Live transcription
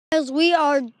As we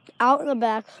are out in the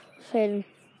back, Hayden.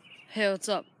 Hey, what's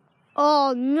up?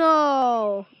 Oh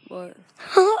no! What?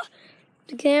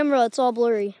 The camera, it's all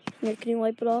blurry. Nick, can you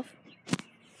wipe it off?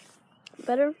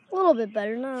 Better? A little bit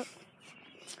better, not.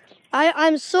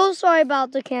 I'm so sorry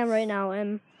about the camera right now,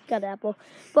 and got Apple.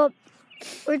 But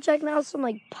we're checking out some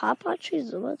like pawpaw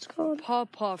trees, or what's it called?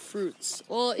 Pawpaw fruits.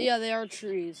 Well, yeah, they are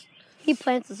trees. He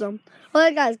planted them.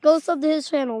 Alright guys, go sub to his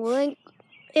channel. Link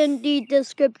in the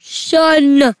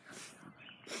description.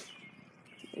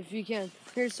 If you can.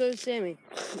 Here, so is Sammy.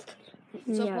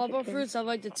 So Yeah, pawpaw fruits have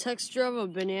like the texture of a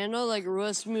banana, like a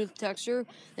real smooth texture.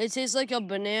 They taste like a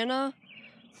banana.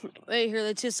 Wait, here,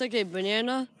 they taste like a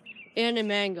banana and a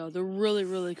mango. They're really,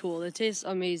 really cool. They taste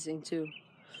amazing too.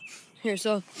 Here,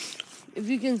 so if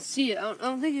you can see it, I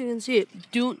don't think you can see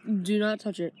it. Do not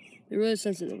touch it. They're really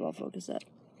sensitive. I'll focus that.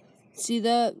 See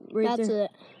that right there? That's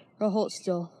it. I'll hold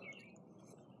still.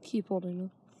 Keep holding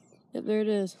it. Yep, there it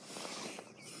is.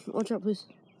 Watch out, please.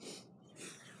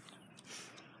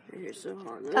 Here, so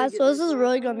Guys, so this is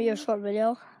really gonna be a short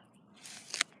video,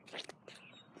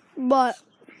 but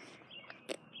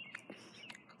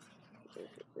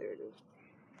there it is.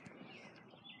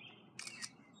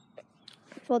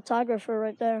 Photographer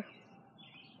right there.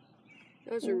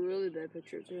 That was a really bad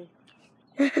picture too.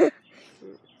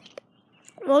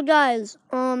 Well, guys,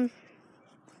 thank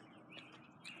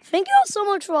you all so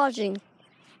much for watching. What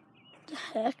the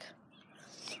heck?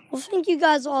 Well, thank you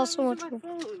guys all so much for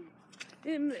watching.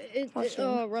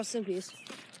 Rest in peace.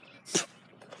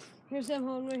 Here's Sam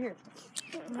home right here.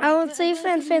 I want to say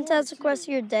fantastic rest of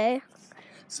your day.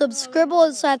 Subscribe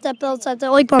and slap that bell, slap that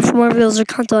like button for more videos or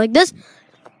content like this.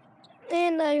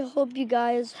 And I hope you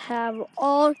guys have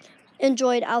all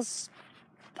enjoyed. I'm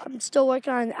still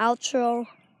working on an outro.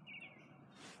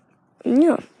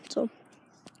 Yeah, so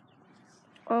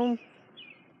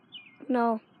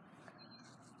no.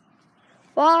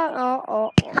 Bye.